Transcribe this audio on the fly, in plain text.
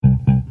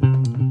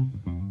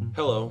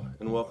Hello,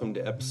 and welcome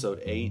to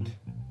episode 8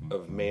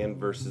 of Man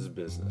vs.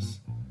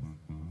 Business.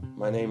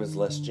 My name is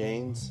Les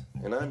Janes,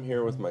 and I'm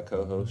here with my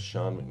co-host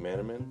Sean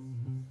McManaman.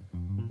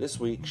 This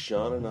week,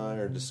 Sean and I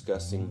are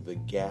discussing the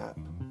gap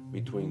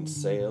between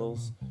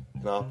sales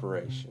and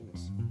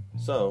operations.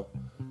 So,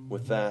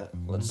 with that,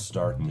 let's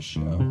start the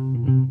show.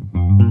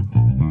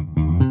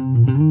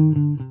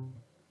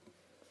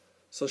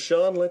 So,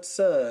 Sean, let's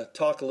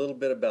talk a little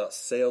bit about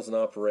sales and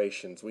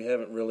operations. We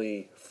haven't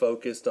really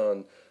focused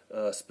on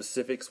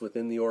specifics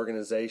within the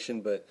organization,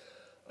 but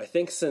I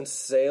think since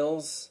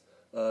sales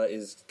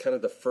is kind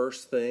of the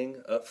first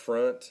thing up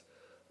front,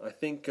 I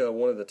think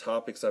one of the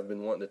topics I've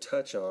been wanting to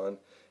touch on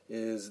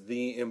is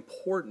the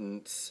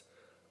importance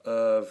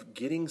of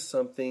getting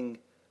something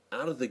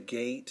out of the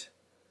gate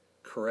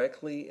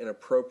correctly and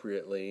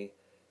appropriately,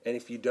 and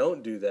if you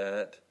don't do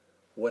that,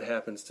 what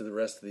happens to the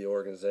rest of the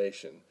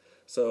organization?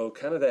 So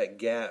kind of that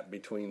gap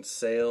between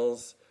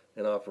sales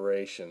and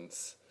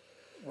operations.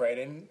 Right,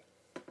 and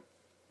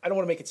I don't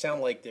want to make it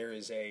sound like there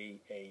is a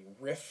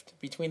rift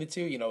between the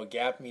two. You know, a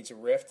gap means a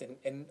rift,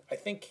 and I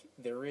think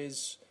there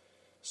is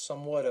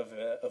somewhat of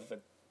a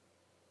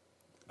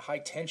high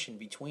tension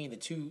between the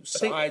two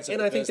sides of the business.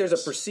 And I think there's a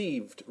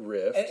perceived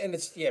rift. And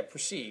it's,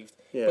 perceived.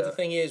 Yeah. But the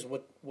thing is,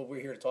 what we're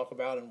here to talk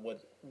about and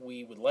what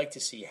we would like to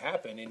see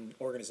happen in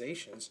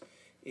organizations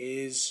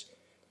is,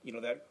 you know,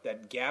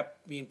 that gap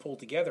being pulled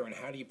together, and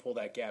how do you pull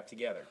that gap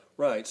together?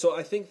 Right. So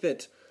I think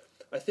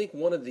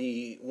one of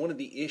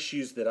the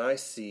issues that I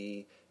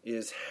see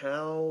is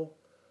how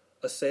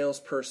a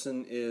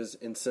salesperson is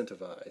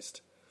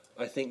incentivized.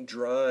 I think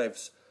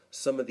drives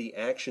some of the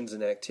actions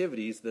and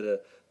activities that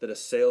a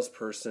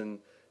salesperson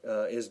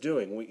is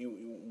doing.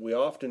 We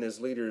often as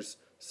leaders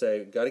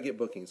say, got to get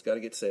bookings, got to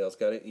get sales,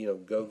 got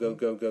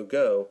to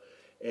go,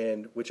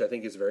 and which I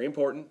think is very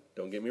important.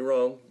 Don't get me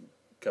wrong,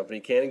 company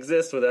can't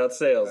exist without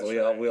sales.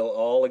 We'll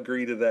all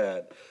agree to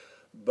that.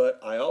 But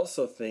I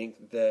also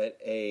think that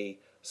a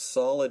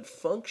solid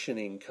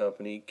functioning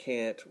company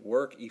can't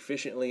work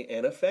efficiently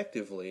and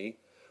effectively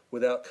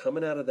without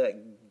coming out of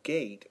that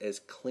gate as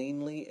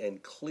cleanly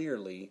and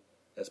clearly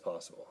as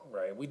possible.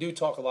 Right. We do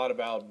talk a lot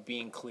about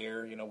being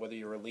clear, you know, whether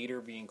you're a leader,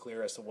 being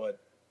clear as to what,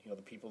 you know,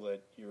 the people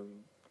that you're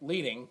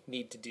leading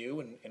need to do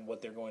and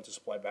what they're going to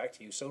supply back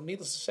to you. So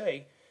needless to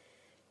say,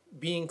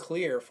 being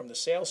clear from the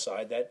sales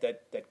side,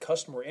 that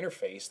customer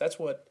interface, that's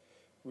what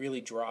really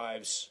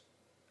drives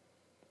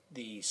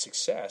the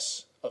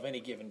success of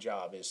any given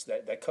job, is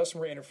that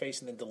customer interface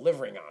and then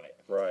delivering on it.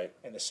 Right.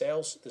 And the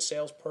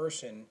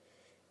salesperson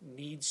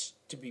needs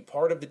to be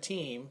part of the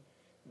team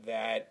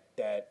that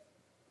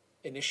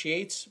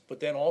initiates, but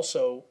then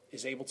also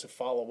is able to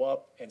follow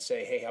up and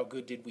say, hey, how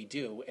good did we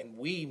do? And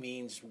we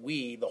means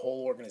we, the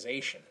whole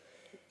organization.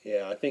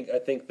 Yeah, I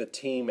think the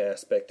team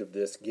aspect of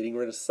this, getting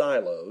rid of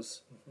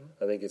silos,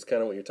 I think is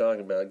kind of what you're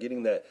talking about,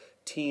 getting that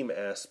team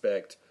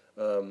aspect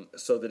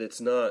so that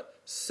it's not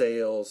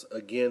sales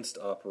against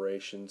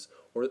operations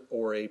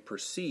or a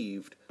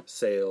perceived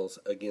sales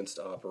against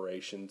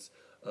operations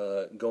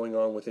going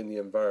on within the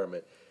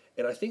environment.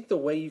 And I think the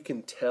way you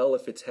can tell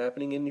if it's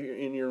happening in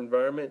your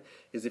environment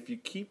is if you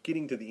keep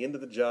getting to the end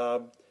of the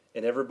job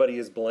and everybody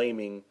is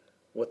blaming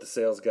what the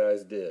sales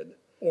guys did.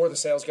 Or the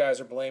sales guys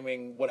are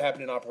blaming what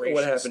happened in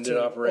operations.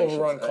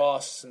 Overrun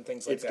costs and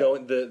things like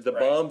that. The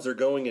bombs are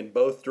going in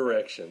both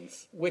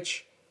directions.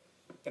 Which,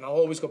 and I'll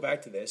always go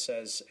back to this,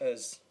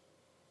 as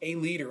a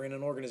leader in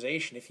an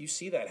organization, if you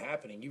see that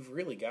happening, you've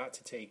really got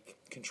to take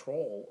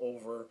control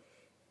over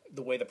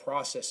the way the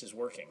process is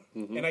working.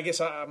 Mm-hmm. And I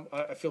guess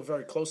I feel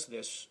very close to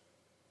this,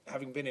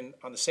 having been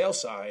on the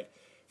sales side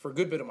for a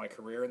good bit of my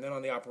career, and then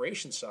on the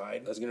operations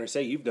side. I was going to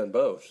say, you've done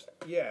both.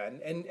 Yeah,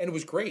 and it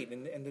was great.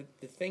 And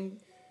the thing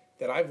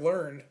that I've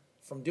learned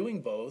from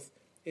doing both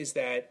is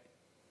that,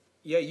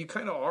 yeah, you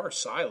kind of are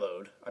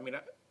siloed. I mean,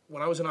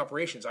 when I was in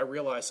operations, I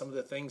realized some of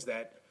the things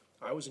that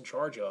I was in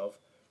charge of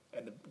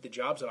and the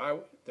jobs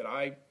that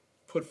I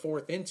put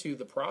forth into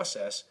the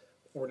process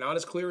were not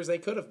as clear as they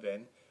could have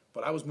been,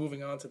 but I was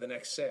moving on to the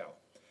next sale.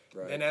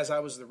 Right. Then as I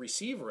was the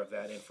receiver of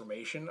that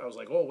information, I was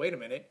like, oh, wait a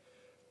minute.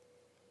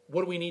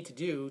 What do we need to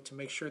do to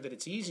make sure that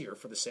it's easier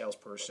for the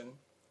salesperson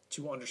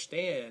to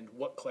understand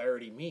what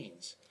clarity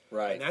means?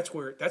 Right. And that's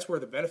where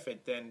the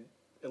benefit then,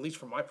 at least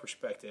from my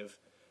perspective,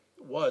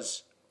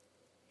 was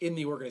in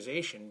the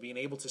organization, being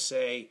able to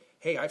say,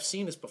 hey, I've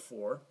seen this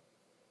before.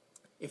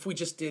 If we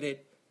just did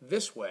it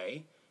this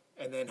way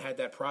and then had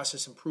that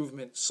process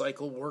improvement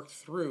cycle work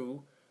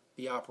through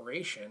the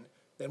operation,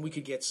 then we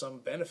could get some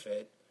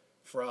benefit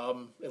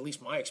from, at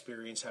least my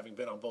experience, having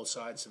been on both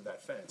sides of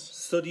that fence.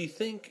 So do you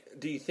think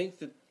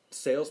that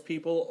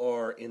salespeople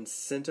are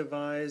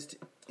incentivized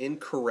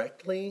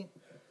incorrectly?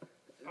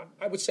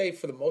 I would say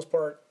for the most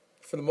part,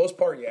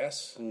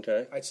 yes.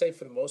 Okay. I'd say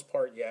for the most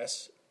part,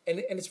 yes. And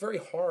it's very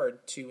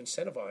hard to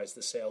incentivize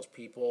the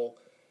salespeople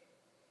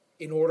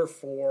in order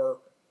for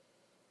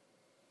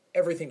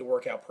everything to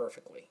work out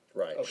perfectly.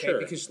 Right. Okay. Sure.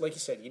 Because, like you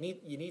said, you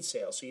need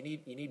sales, so you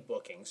need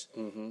bookings,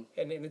 mm-hmm.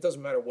 and it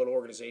doesn't matter what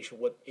organization,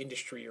 what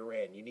industry you're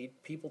in. You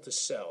need people to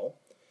sell.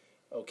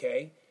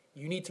 Okay.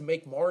 you need to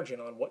make margin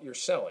on what you're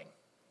selling.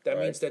 That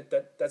Right. means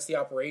that's the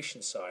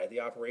operations side.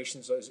 The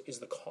operations is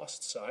the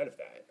cost side of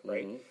that,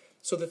 right?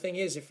 So the thing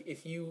is,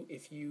 if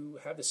you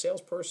have the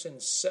salesperson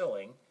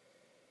selling,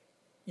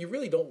 you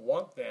really don't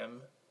want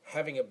them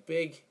having a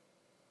big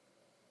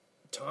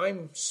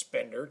time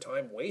spender,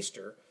 time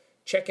waster,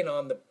 checking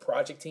on the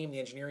project team, the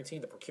engineering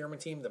team, the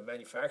procurement team, the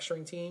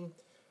manufacturing team,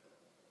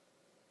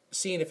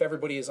 seeing if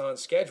everybody is on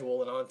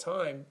schedule and on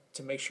time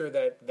to make sure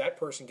that that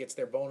person gets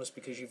their bonus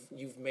because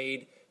you've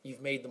made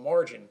the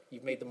margin.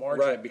 You've made the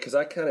margin. Right, because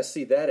I kind of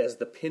see that as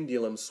the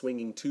pendulum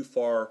swinging too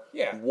far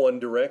one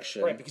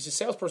direction. Right, because the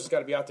salesperson's got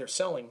to be out there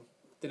selling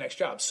the next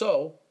job.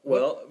 So,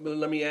 well,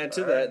 let me add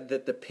to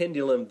that the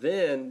pendulum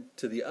then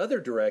to the other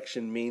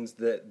direction means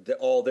that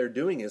all they're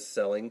doing is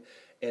selling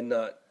and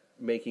not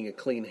making a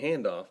clean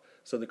handoff.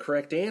 So the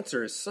correct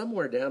answer is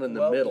somewhere down in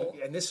the middle.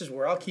 And this is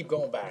where I'll keep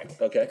going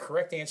back. Okay. The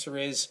correct answer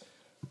is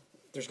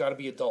there's got to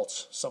be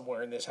adults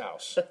somewhere in this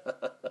house.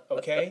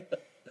 Okay?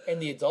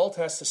 And the adult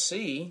has to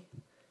see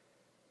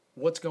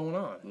what's going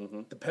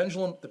on. The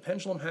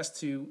pendulum has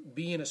to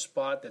be in a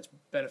spot that's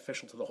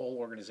beneficial to the whole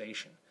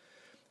organization.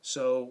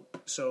 So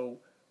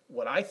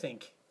what I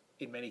think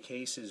in many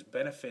cases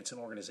benefits an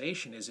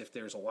organization is if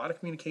there's a lot of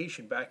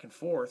communication back and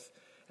forth,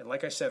 and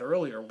like I said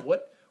earlier,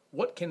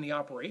 what can the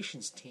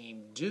operations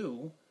team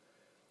do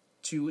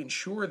to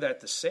ensure that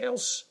the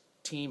sales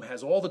team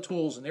has all the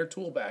tools in their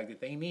tool bag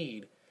that they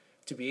need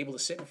to be able to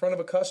sit in front of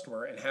a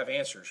customer and have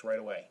answers right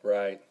away?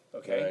 Right.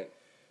 Okay. Right.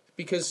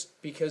 Because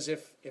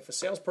if a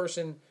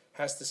salesperson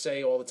has to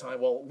say all the time,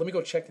 well, let me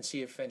go check and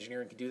see if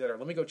engineering can do that, or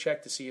let me go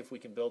check to see if we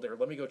can build it, or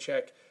let me go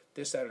check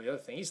this, that, or the other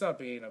thing, he's not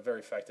being a very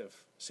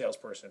effective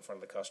salesperson in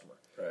front of the customer.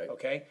 Right.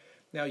 Okay.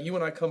 Now you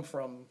and I come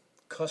from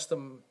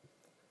custom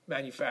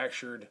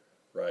manufactured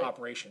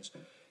operations.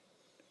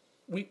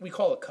 We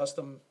call it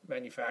custom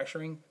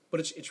manufacturing, but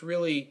it's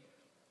really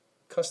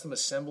custom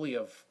assembly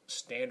of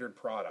standard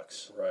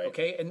products. Right.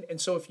 Okay. And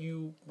so if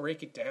you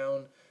break it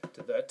down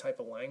to that type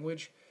of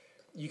language,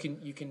 you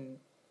can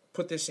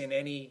put this in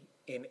any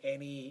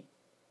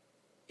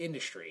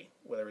industry,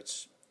 whether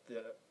it's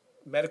the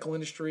medical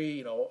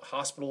industry,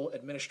 hospital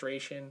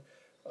administration,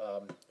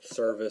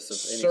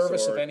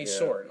 service of any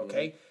sort.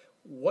 Okay.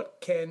 What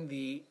can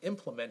the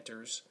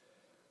implementers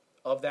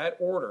of that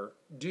order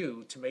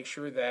do to make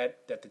sure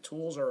that the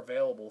tools are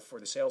available for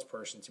the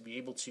salesperson to be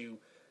able to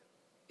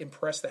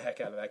impress the heck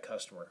out of that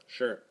customer?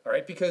 Sure. All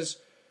right, because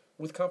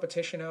with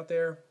competition out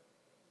there,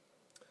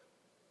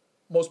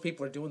 most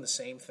people are doing the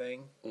same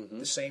thing,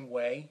 the same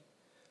way.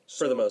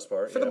 For the most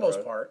part. For the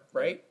most part,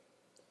 right?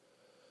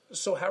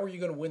 So how are you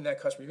going to win that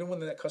customer? You're going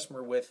to win that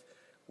customer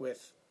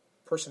with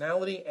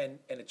personality and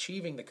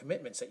achieving the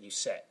commitments that you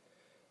set.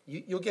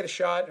 You'll get a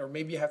shot, or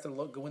maybe you have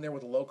to go in there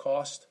with a low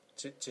cost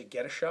to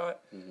get a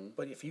shot.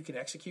 But if you can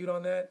execute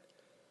on that,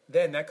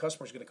 then that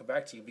customer is going to come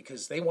back to you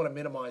because they want to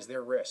minimize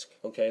their risk.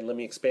 Okay, let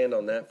me expand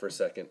on that for a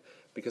second,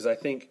 because I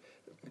think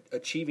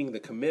achieving the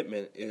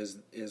commitment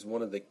is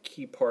one of the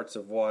key parts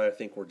of why I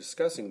think we're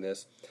discussing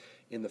this,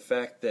 in the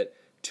fact that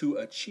to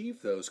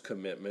achieve those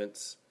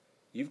commitments,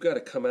 you've got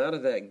to come out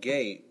of that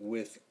gate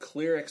with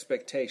clear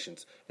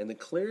expectations. And the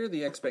clearer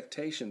the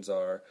expectations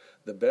are,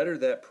 the better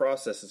that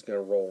process is going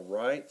to roll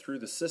right through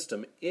the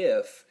system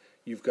if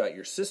you've got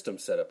your system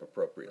set up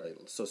appropriately.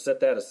 So set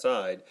that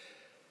aside.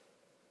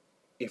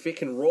 If it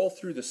can roll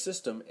through the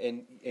system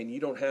and you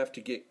don't have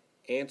to get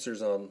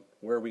answers on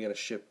where are we going to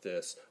ship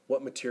this,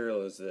 what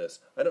material is this,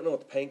 I don't know what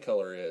the paint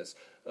color is,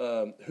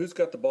 who's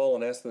got the ball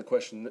and asking the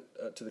question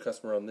to the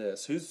customer on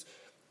this,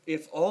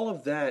 if all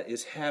of that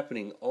is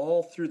happening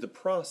all through the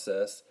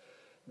process,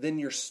 then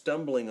you're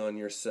stumbling on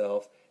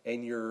yourself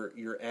and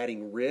you're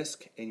adding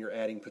risk and you're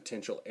adding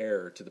potential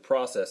error to the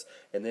process.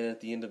 And then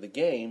at the end of the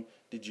game,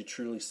 did you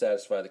truly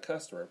satisfy the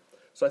customer?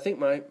 So I think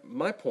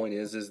my point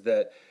is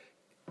that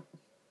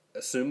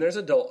assume there's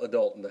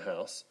adult in the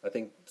house. I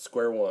think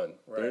square one.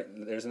 Right.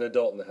 There's an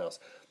adult in the house.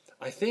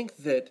 I think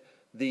that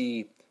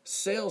the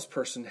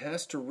salesperson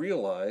has to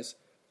realize,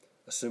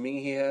 assuming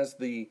he has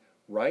the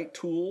right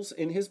tools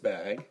in his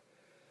bag,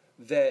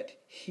 that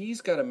he's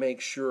got to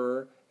make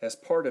sure as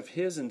part of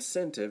his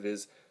incentive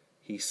is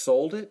he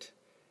sold it,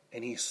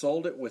 and he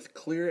sold it with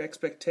clear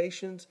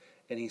expectations,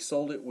 and he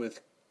sold it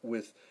with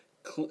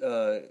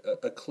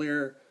a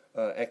clear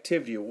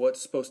activity of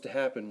what's supposed to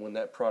happen when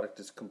that product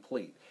is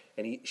complete.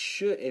 And he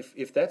should,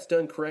 if that's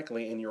done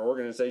correctly and your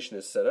organization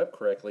is set up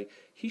correctly,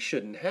 he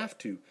shouldn't have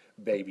to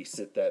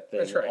babysit that thing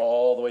That's right.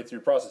 all the way through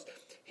the process.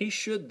 He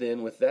should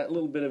then, with that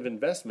little bit of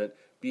investment,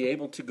 be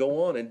able to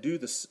go on and do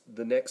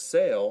the next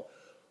sale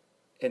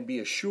and be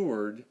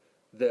assured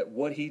that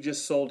what he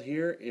just sold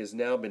here is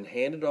now been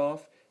handed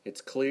off,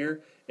 it's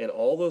clear, and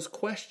all those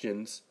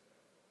questions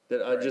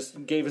that I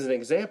just gave as an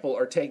example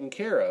are taken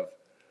care of.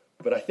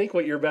 But I think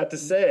what you're about to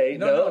say...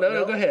 No,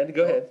 go ahead.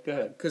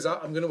 Because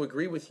I'm going to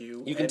agree with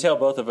you. You can tell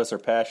both of us are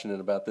passionate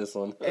about this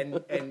one.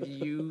 and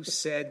you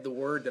said the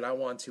word that I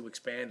want to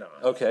expand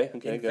on. Okay,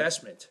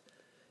 investment.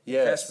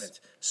 Yes. Investment.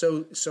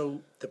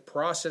 So the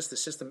process, the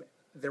system,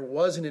 there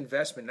was an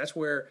investment. That's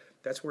where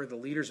that's where the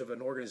leaders of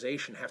an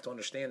organization have to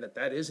understand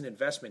that is an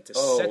investment to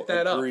Oh, set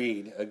that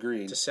agreed, up.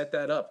 agreed. To set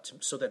that up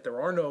so that there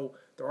are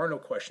no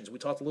questions. We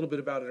talked a little bit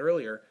about it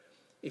earlier.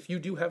 If you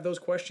do have those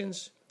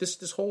questions,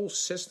 this whole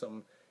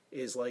system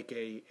is like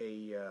a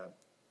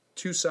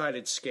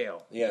two-sided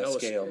scale. Yeah,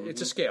 scale.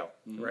 It's a scale,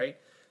 right?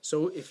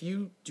 So if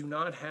you do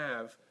not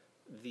have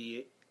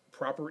the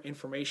proper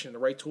information, the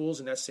right tools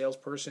in that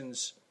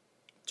salesperson's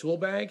tool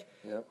bag,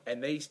 Yep.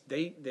 and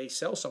they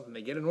sell something,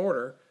 they get an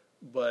order,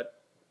 but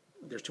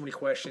there's too many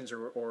questions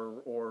or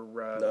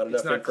Not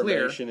it's enough not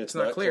clear. information, it's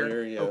not not clear.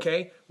 clear, yeah.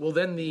 Okay, well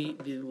then the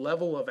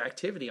level of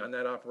activity on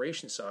that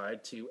operation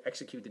side to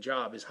execute the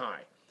job is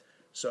high.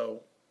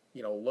 So,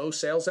 low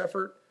sales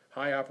effort,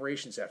 high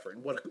operations effort.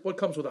 And what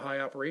comes with a high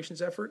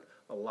operations effort?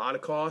 A lot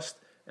of cost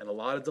and a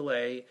lot of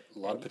delay. A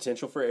lot of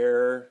potential for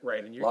error.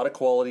 Right, and a lot of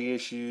quality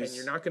issues. And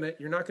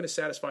you're not gonna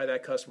satisfy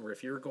that customer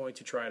if you're going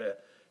to try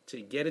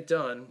to get it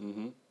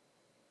done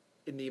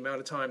in the amount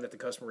of time that the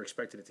customer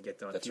expected it to get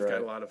done. That's You've got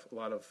right. a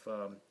lot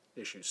of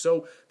issues.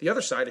 So the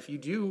other side, if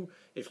you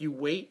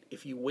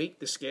weight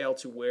the scale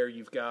to where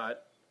you've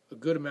got a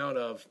good amount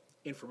of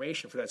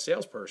information for that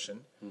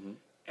salesperson,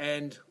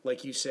 and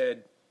like you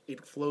said,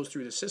 it flows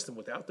through the system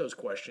without those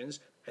questions,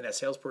 and that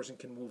salesperson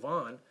can move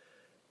on,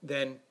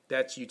 then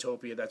that's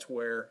utopia. That's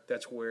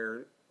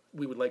where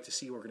we would like to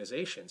see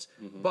organizations.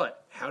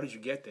 But how did you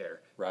get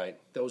there? Right.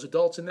 Those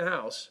adults in the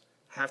house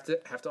have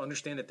to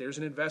understand that there's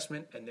an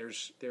investment and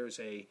there's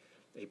a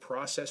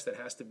process that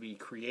has to be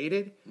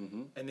created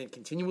and then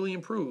continually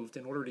improved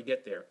in order to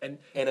get there. And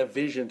a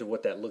vision to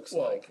what that looks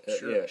like.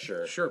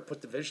 Sure.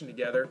 Put the vision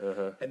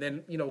together, and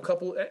then a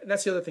couple. And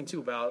that's the other thing too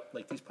about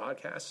like these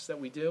podcasts that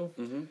we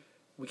do.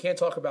 We can't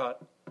talk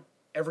about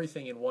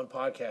everything in one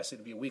podcast.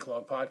 It'd be a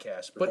week-long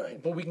podcast,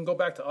 but we can go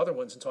back to other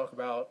ones and talk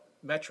about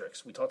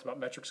metrics. We talked about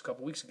metrics a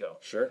couple weeks ago.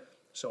 Sure.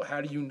 So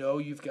how do you know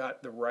you've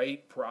got the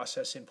right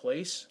process in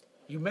place?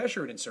 You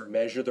measure it in certain.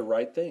 Measure the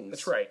right things.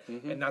 That's right,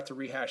 and not to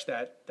rehash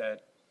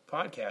that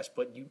podcast,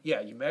 but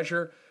you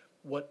measure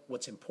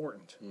what's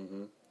important.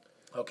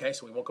 Okay,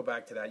 so we won't go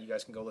back to that. You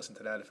guys can go listen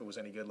to that. If it was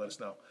any good, let us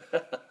know.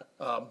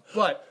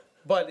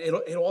 But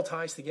it all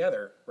ties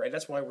together, right?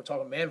 That's why we're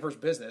talking man versus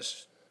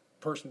business,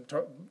 person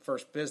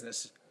versus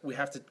business. We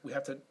have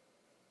to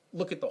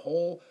look at the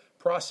whole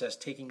process,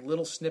 taking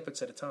little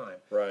snippets at a time.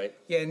 Right.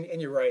 Yeah, and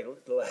you're right.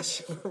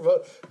 Les.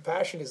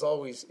 Passion is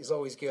always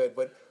good,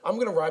 but I'm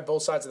going to ride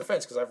both sides of the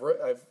fence because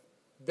I've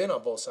been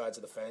on both sides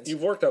of the fence.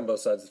 You've worked on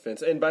both sides of the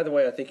fence. And by the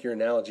way, I think your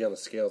analogy on the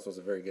scales was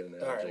a very good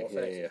analogy. All right, well,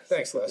 thanks. Yeah.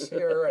 Thanks, Les.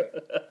 You're right.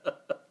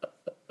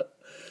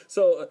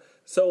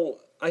 So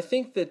I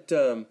think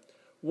that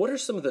what are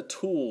some of the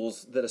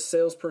tools that a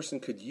salesperson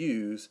could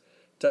use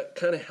to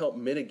kind of help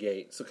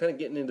mitigate? So kind of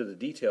getting into the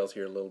details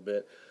here a little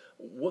bit,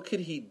 what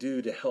could he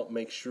do to help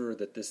make sure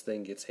that this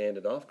thing gets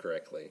handed off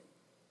correctly?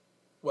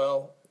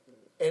 Well,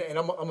 and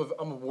I'm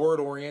a word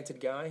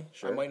oriented guy.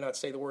 Sure. I might not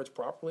say the words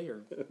properly,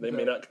 or They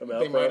may not come out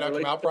They properly. might not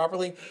come out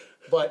properly,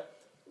 but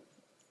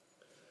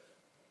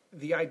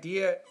the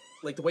idea,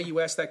 like the way you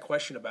asked that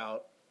question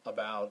about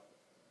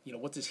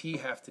what does he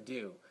have to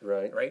do?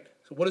 Right.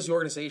 So what does the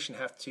organization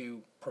have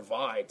to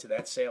provide to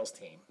that sales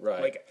team?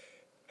 Right. Like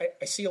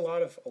I see a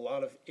lot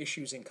of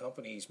issues in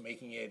companies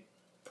making it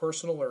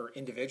personal or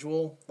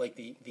individual, like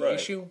the Right.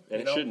 issue.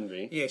 And it shouldn't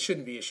be. Yeah, it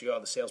shouldn't be issue. Oh,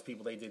 the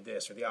salespeople, they did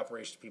this, or the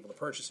operations people, the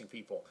purchasing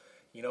people.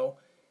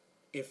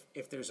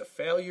 If there's a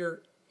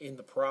failure in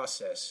the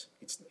process,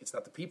 it's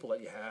not the people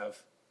that you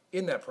have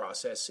in that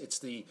process. It's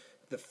the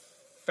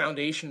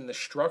foundation and the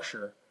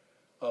structure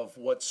of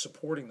what's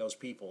supporting those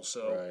people.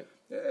 So,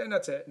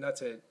 not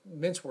to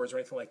mince words or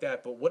anything like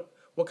that, but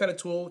what kind of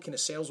tool can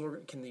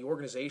the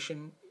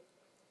organization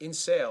in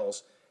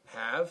sales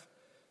have?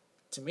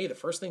 To me, the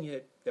first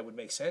thing that would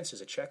make sense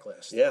is a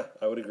checklist. Yeah,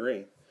 I would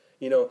agree.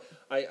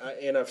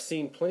 I've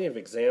seen plenty of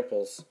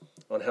examples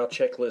on how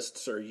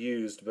checklists are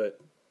used, but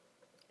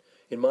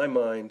in my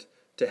mind,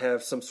 to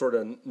have some sort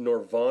of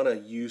nirvana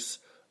use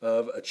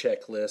of a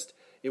checklist,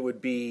 it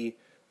would be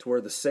to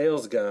where the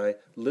sales guy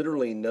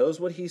literally knows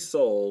what he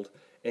sold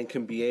and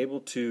can be able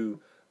to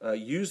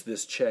use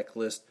this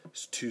checklist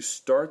to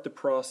start the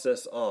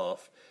process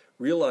off,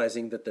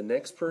 realizing that the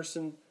next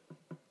person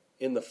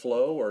in the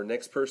flow or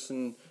next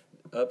person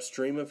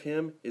upstream of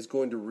him is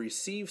going to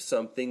receive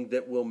something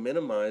that will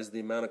minimize the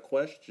amount of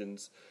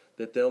questions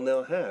that they'll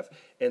now have.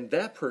 And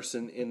that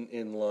person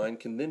in line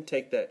can then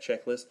take that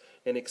checklist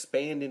and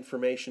expand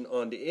information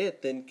onto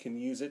it, then can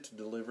use it to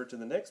deliver to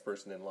the next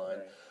person in line.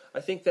 Right. I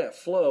think that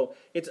flow,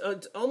 it's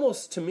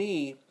almost, to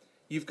me,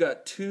 you've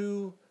got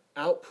two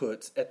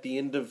outputs at the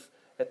end of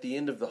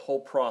the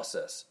whole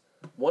process.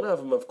 One of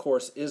them, of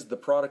course, is the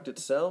product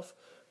itself,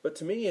 but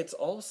to me, it's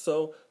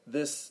also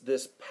this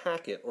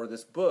packet or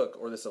this book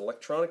or this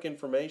electronic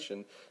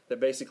information that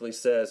basically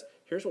says,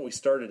 here's what we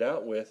started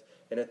out with,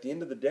 and at the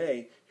end of the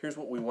day, here's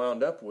what we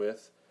wound up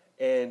with,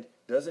 and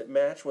does it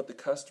match what the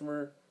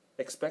customer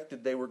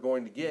expected they were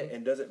going to get,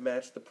 and does it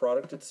match the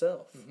product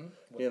itself?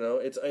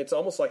 It's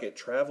almost like it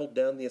traveled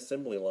down the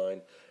assembly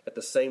line at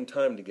the same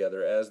time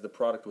together as the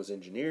product was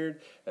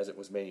engineered, as it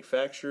was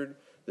manufactured.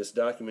 this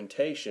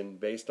documentation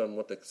based on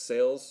what the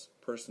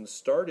salesperson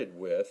started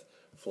with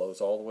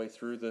flows all the way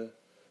through the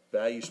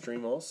value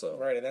stream also.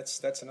 Right, and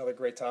that's another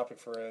great topic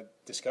for a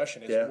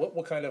discussion. Is Yeah.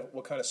 what kind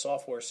of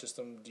software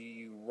system do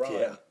you run?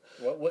 Yeah.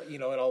 What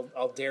and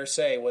I'll dare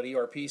say, what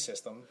ERP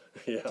system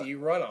Yeah. do you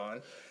run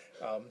on?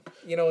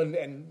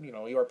 And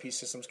ERP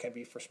systems can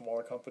be for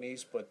smaller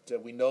companies, but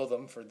we know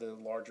them for the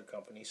larger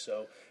companies.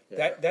 So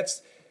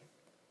that's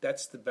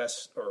the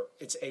best, or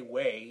it's a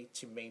way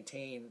to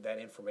maintain that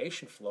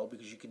information flow,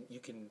 because you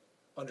can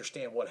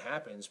understand what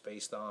happens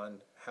based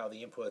on how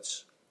the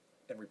inputs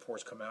and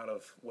reports come out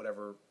of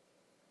whatever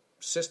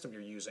system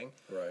you're using.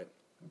 Right.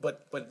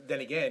 But then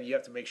again, you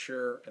have to make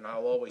sure, and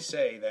I'll always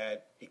say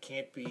that it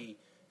can't be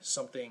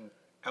something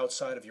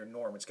outside of your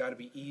norm. It's got to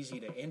be easy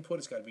to input.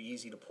 It's got to be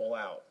easy to pull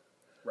out,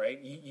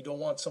 right? You don't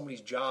want somebody's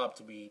job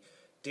to be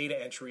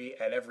data entry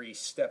at every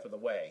step of the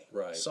way.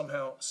 Right.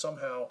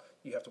 Somehow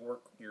you have to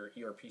work your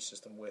ERP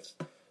system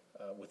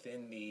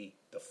within the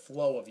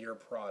flow of your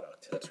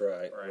product. That's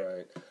right.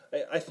 Right.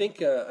 Right. I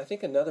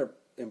think another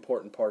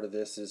important part of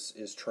this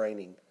is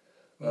training.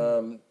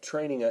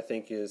 Training, I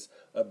think, is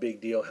a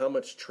big deal. How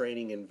much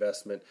training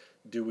investment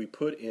do we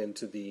put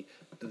into the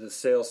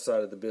sales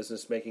side of the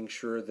business, making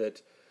sure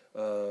that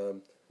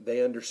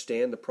they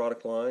understand the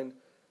product line,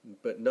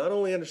 but not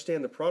only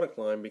understand the product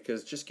line,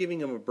 because just giving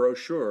them a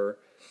brochure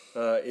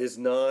is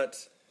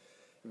not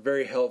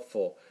very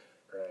helpful.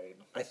 Right.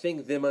 I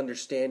think them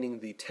understanding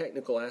the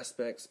technical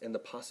aspects and the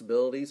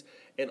possibilities,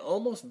 and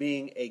almost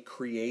being a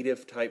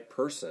creative type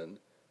person,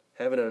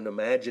 having an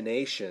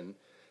imagination,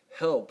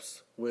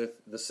 helps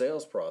with the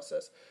sales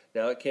process.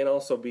 Now, it can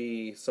also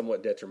be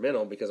somewhat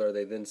detrimental, because are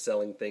they then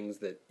selling things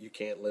that you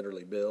can't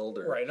literally build?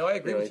 Or, Right. No, I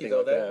agree with you, anything though.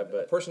 like That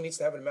but a person needs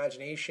to have an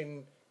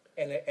imagination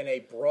and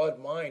a broad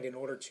mind in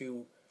order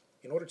to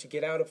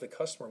get out of the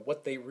customer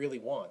what they really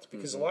want.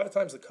 Because a lot of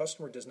times the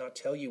customer does not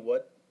tell you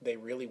what they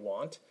really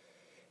want.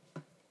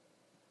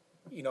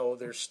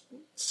 There's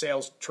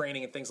sales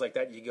training and things like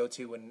that you go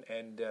to,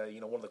 and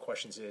one of the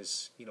questions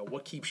is,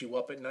 what keeps you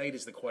up at night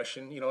is the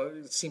question.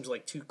 It seems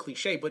like too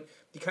cliche, but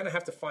you kind of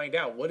have to find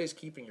out what is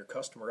keeping your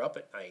customer up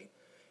at night.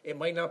 It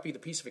might not be the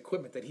piece of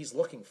equipment that he's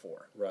looking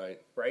for.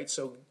 Right.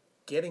 So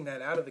getting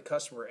that out of the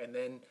customer, and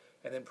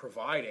then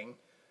providing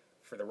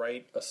for the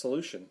right a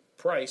solution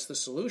price, the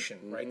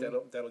solution, right?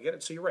 That'll get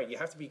it. So you're right. You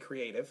have to be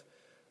creative.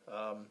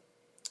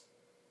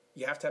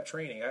 You have to have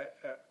training.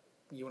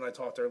 You and I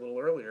talked a little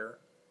earlier.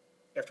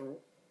 After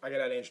I got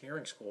out of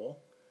engineering school,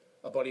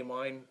 a buddy of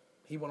mine,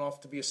 he went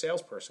off to be a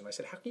salesperson. I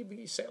said, "How can you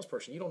be a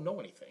salesperson? You don't know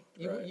anything.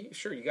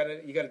 Sure, you got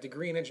a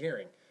degree in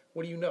engineering.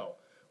 What do you know?"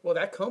 Well,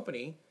 that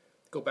company,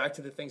 go back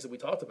to the things that we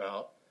talked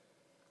about,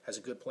 has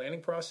a good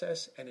planning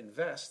process and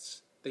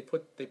invests. They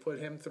put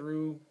him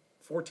through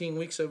 14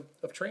 weeks of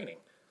training,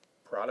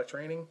 product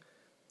training,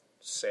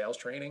 sales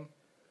training,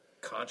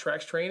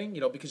 contracts training.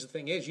 Because the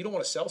thing is, you don't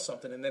want to sell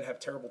something and then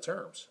have terrible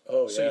terms.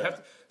 Oh, so yeah. you have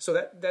to. So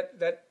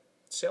that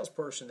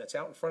salesperson that's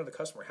out in front of the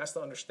customer has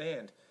to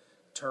understand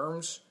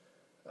terms,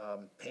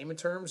 payment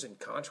terms, and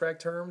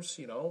contract terms.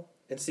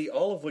 And see,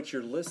 all of what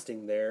you're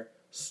listing there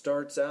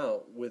starts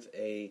out with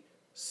a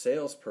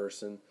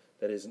salesperson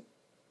that is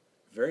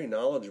very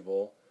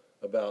knowledgeable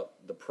about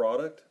the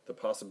product, the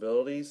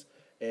possibilities,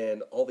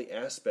 and all the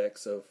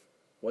aspects of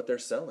what they're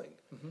selling.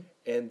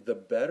 And the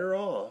better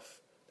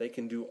off they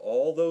can do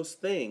all those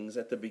things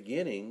at the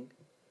beginning,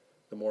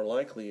 the more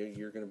likely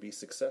you're going to be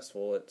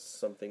successful at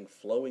something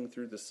flowing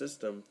through the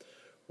system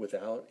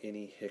without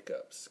any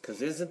hiccups.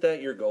 Because isn't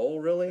that your goal,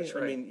 really? That's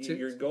right. I mean,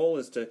 your goal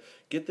is to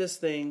get this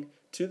thing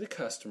to the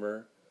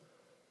customer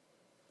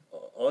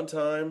on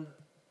time,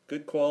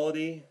 good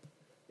quality,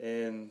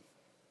 and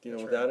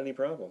without any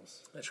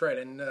problems. That's right.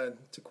 And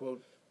to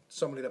quote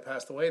somebody that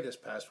passed away this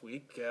past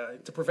week,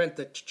 to prevent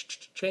the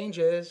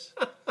changes.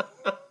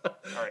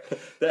 All right.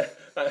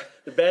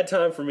 The bad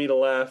time for me to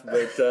laugh,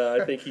 but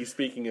I think he's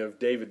speaking of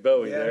David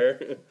Bowie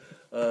there.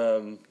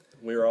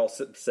 We were all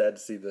sad to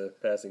see the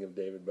passing of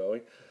David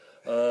Bowie.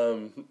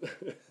 I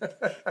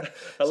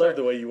love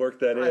the way you worked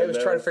that in. I was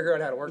trying to figure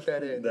out how to work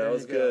that in. That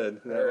was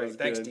good. All right.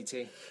 Thanks,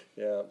 DT.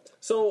 Yeah.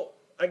 So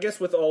I guess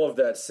with all of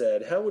that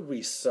said, how would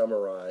we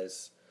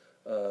summarize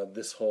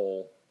this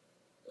whole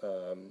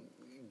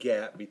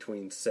gap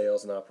between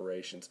sales and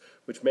operations,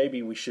 which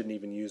maybe we shouldn't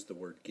even use the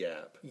word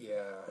gap?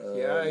 Yeah,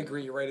 I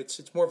agree. You're right.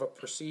 It's more of a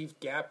perceived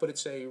gap, but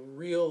it's a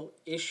real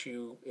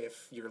issue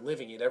if you're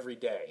living it every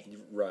day.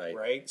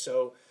 Right.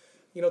 So,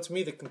 to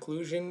me, the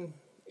conclusion,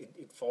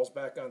 it falls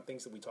back on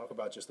things that we talk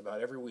about just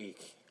about every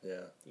week.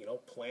 Yeah.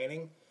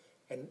 Planning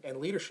and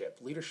leadership.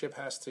 Leadership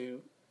has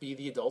to be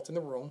the adult in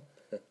the room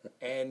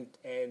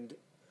and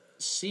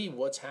see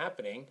what's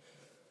happening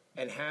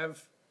and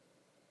have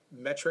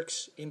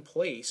metrics in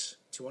place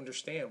to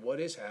understand what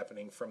is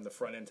happening from the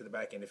front end to the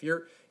back end.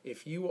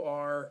 If you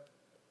are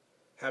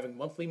having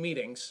monthly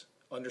meetings,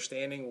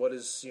 understanding what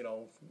is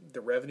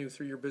the revenue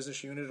through your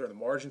business unit or the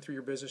margin through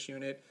your business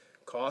unit,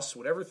 costs,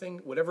 whatever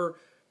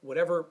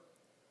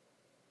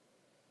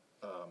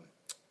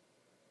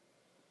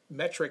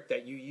metric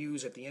that you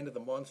use at the end of the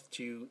month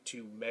to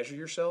measure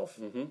yourself,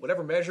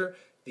 whatever measure,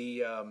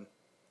 the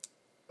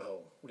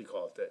what do you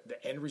call it?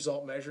 The end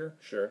result measure.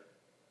 Sure.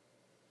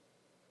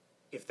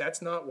 If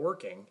that's not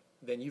working,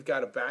 then you've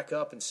got to back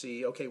up and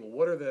see, okay,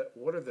 well,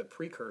 what are the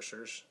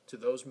precursors to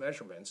those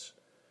measurements?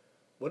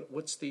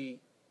 What's the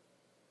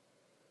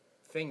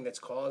thing that's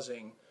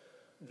causing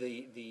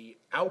the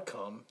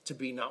outcome to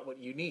be not what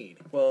you need?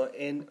 Well,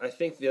 and I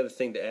think the other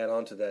thing to add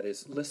on to that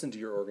is listen to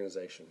your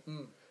organization.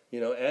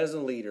 As a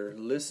leader,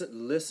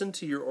 listen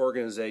to your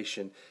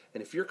organization,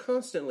 and if you're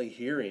constantly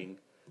hearing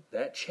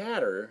that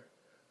chatter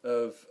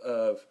of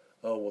oh,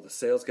 well, the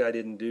sales guy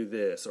didn't do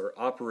this, or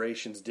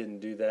operations didn't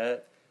do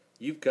that,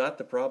 you've got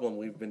the problem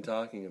we've been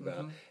talking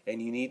about,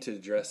 and you need to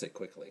address it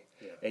quickly.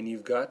 Yeah. And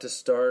you've got to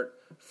start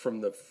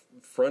from the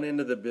front end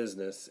of the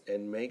business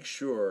and make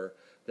sure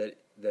that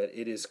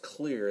it is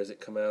clear as it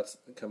come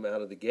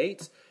out of the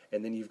gates,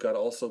 and then you've got to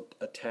also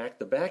attack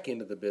the back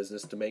end of the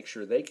business to make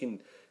sure they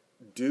can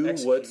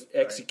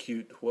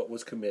execute what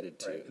was committed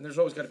to. Right. And there's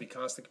always got to be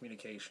constant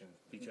communication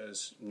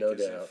because no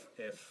doubt.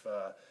 If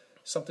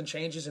something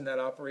changes in that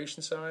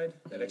operation side,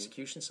 that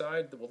execution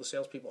side, well, the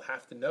salespeople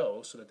have to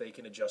know so that they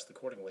can adjust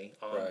accordingly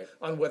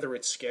on whether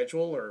it's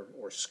schedule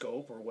or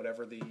scope or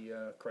whatever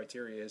the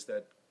criteria is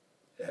that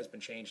has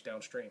been changed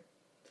downstream.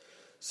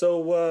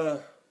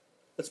 So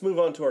let's move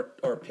on to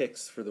our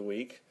picks for the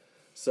week.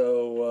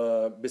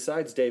 So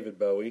besides David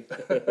Bowie,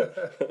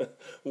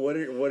 what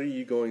are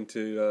you going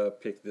to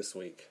pick this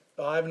week?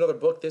 I have another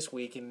book this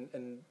week,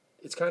 and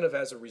it's kind of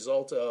as a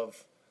result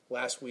of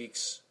last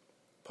week's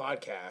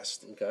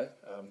podcast. Okay.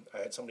 I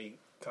had somebody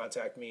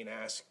contact me and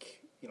ask,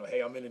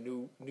 hey, I'm in a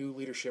new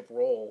leadership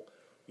role.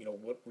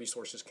 What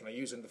resources can I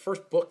use? And the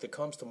first book that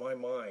comes to my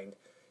mind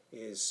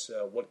is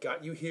What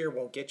Got You Here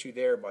Won't Get You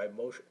There by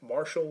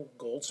Marshall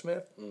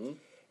Goldsmith. Mm-hmm.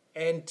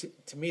 And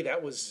to me,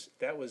 that was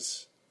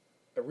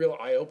a real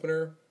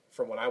eye-opener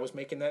from when I was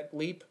making that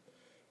leap,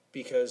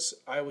 because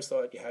I always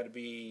thought you had to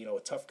be, a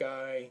tough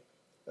guy.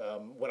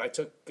 When I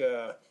took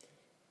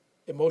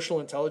emotional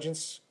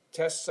intelligence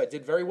tests, I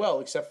did very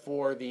well, except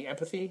for the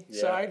empathy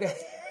side.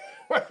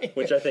 Right?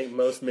 Which I think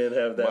most men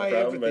have that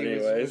problem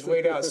anyways. Was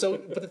way down. So,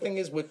 but the thing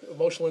is, with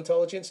emotional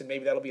intelligence, and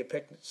maybe that'll be a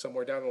pick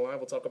somewhere down the line,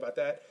 we'll talk about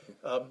that.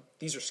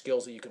 These are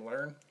skills that you can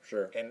learn.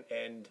 Sure.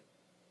 And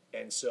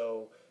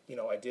so,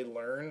 I did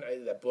learn.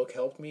 That book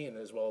helped me, and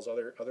as well as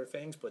other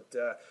things. But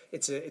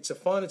it's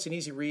an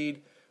easy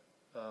read.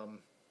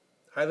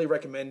 Highly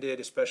recommended,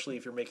 especially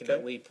if you're making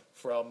that leap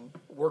from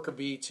worker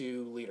bee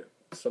to leader.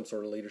 Some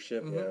sort of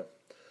leadership, yeah.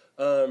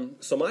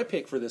 So my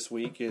pick for this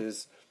week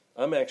is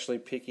I'm actually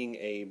picking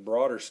a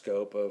broader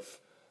scope of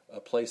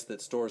a place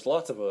that stores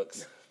lots of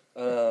books.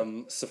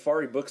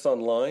 Safari Books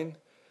Online.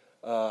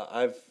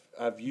 I've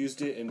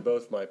used it in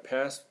both my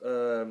past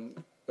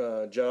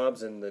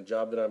jobs and the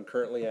job that I'm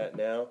currently at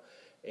now,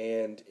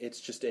 and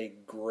it's just a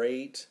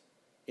great,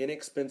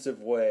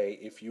 inexpensive way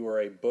if you are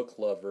a book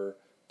lover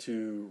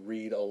to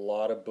read a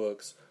lot of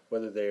books,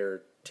 whether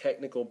they're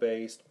technical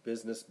based,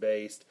 business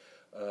based,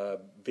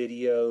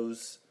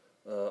 videos,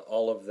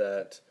 all of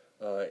that.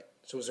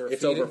 So is there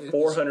it's over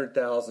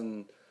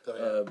 400,000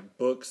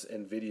 books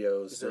and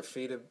videos. Is there a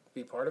fee to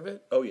be part of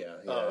it? Oh, yeah.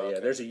 Okay.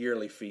 There's a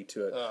yearly fee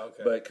to it. Oh,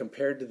 okay. But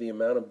compared to the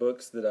amount of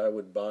books that I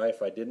would buy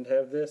if I didn't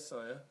have this,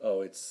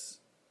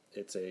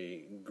 it's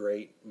a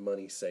great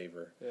money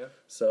saver. Yeah.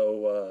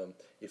 So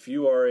if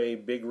you are a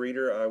big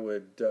reader, I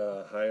would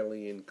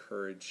highly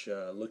encourage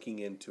looking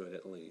into it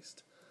at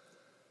least.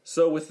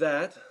 So with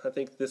that, I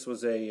think this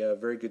was a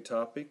very good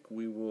topic.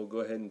 We will go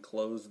ahead and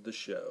close the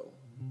show.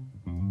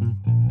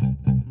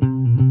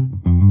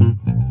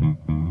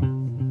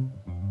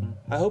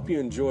 I hope you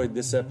enjoyed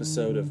this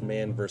episode of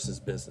Man vs.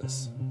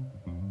 Business.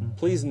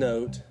 Please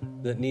note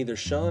that neither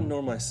Sean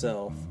nor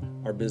myself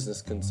are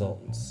business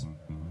consultants.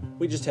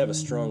 We just have a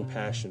strong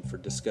passion for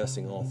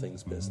discussing all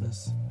things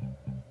business.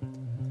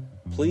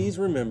 Please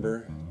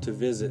remember to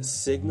visit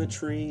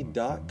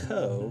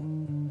sigmatree.co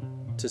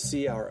to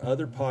see our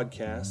other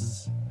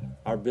podcasts,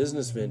 our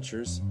business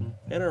ventures,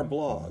 and our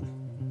blog.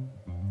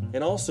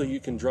 And also you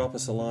can drop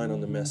us a line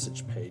on the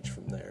message page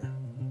from there.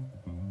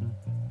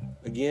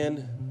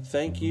 Again,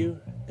 thank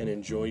you and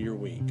enjoy your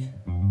week.